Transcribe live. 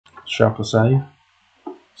Schalke save.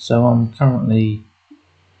 So I'm currently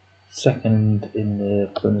second in the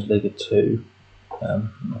Bundesliga 2.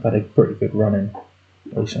 I've had a pretty good run in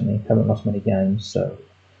recently, haven't lost many games, so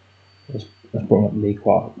it's brought up the league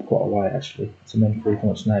quite a way actually. So I'm in 3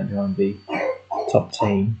 points now behind the top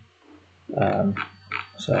team.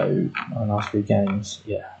 So my last 3 games,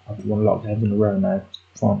 I've won a lot of games in a row now.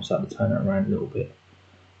 Finally started to turn it around a little bit.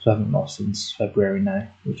 So I haven't lost since February now,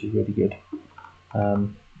 which is really good. I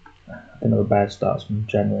didn't have a bad start from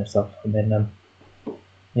January and stuff, and then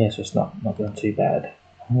so it's not going too bad.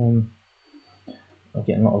 I'm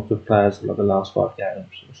getting a lot of good players like the last 5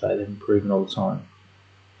 games, so they're improving all the time.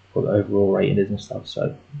 What the overall rating is and stuff,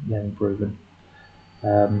 so they're improving.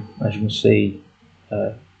 As you can see,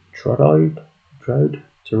 Terodo,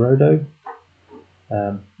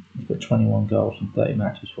 he's got 21 goals in 30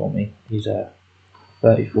 matches for me. He's a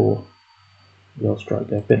 34 goal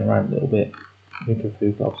striker, been around a little bit, with a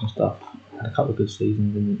few goals and stuff. Had a couple of good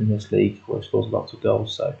seasons in this league where he scores lots of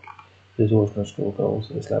goals, so he's always going to score goals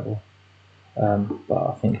at this level. But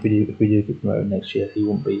I think if we do get promoted next year, he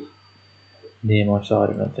won't be near my side.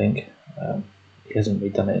 I don't think he hasn't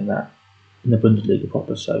really done it in the Bundesliga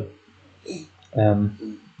proper. So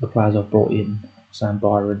the players I've brought in, Sam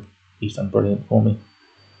Byron, he's done brilliant for me.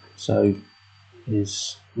 So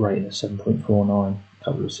his rating is 7.49, a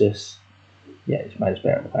couple of assists. Yeah, he's made us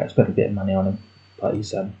better. It's better getting money on him, but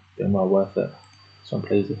he's been well worth it. So I'm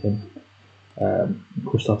pleased with him.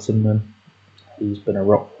 Christoph Zimmerman, he's been a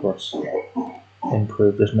rock for us.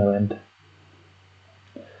 Improved, there's no end.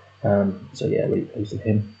 So yeah, really pleased with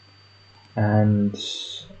him. And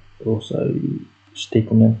also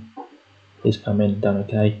Stiepelman, he's come in and done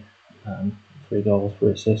okay. 3 goals,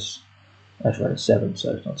 3 assists. That's rated 7,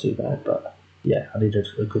 so it's not too bad. But yeah, I needed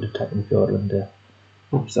a good attacking midfielder, and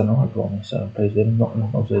he's done alright for me. So I'm pleased with him. Not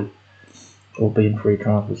obviously all being free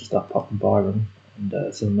transfers and stuff, apart from Byron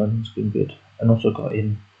and Zimmerman, has been good. And also got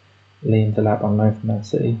in Liam Delap on loan from Man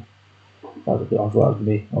City. I thought he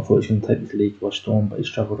was going to take this league by storm, but he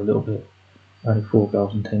struggled a little bit. Only 4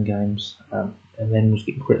 goals in 10 games, and then was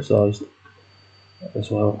getting criticised as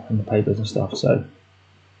well in the papers and stuff. So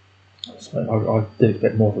I did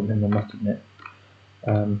expect more from him, I must admit.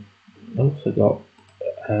 I also got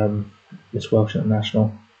this Welsh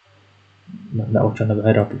international, which I never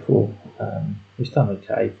heard of before. He's done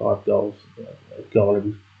okay, 5 goals, a goal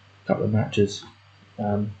every couple of matches.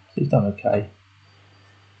 He's done okay.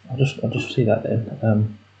 I'll just see that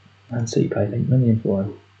then. Man City paid 8 million for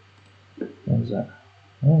him. What was that?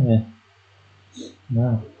 Oh yeah.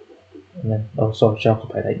 Wow. And then Schalke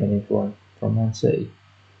paid 8 million for him from Man City.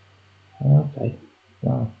 Oh, okay.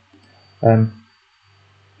 Wow.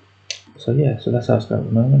 So that's how it's going at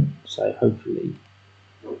the moment. So hopefully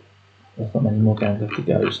there's not many more games left to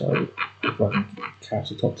go. So if I can catch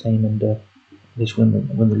the top team and at least win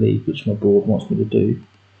the league, which my board wants me to do,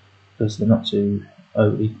 because they're not too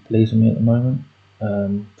overly pleased with me at the moment. I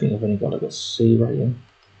think I've only got like a C rating.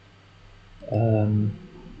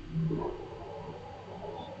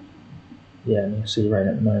 Yeah, I'm a C rating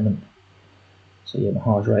at the moment. So yeah, my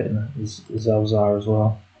highest rating is Zelzar as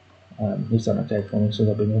well. He's done okay for me since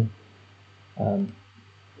I've been in.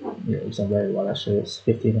 Yeah, he's done very well actually. It's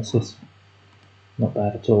 15 assists, not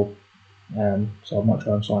bad at all. So I might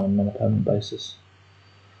try and sign him on a permanent basis.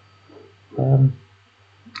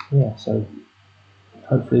 Yeah, so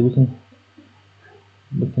hopefully we can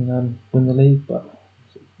win the league, but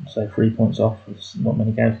say 3 points off. There's not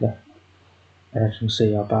many games left. And as you can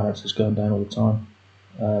see, our balance is going down all the time.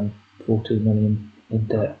 14 million in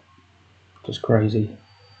debt, just crazy.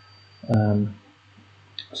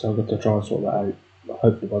 So I've got to try and sort that out. But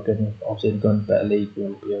hopefully by going to a better league,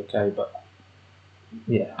 we'll be okay. But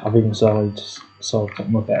yeah, I've even sold a couple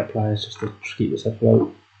more better players just to keep us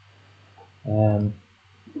afloat.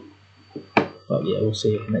 But yeah, we'll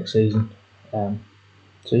see it next season.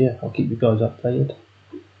 So yeah, I'll keep you guys updated.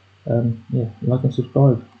 Yeah, like and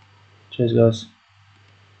subscribe. Cheers guys.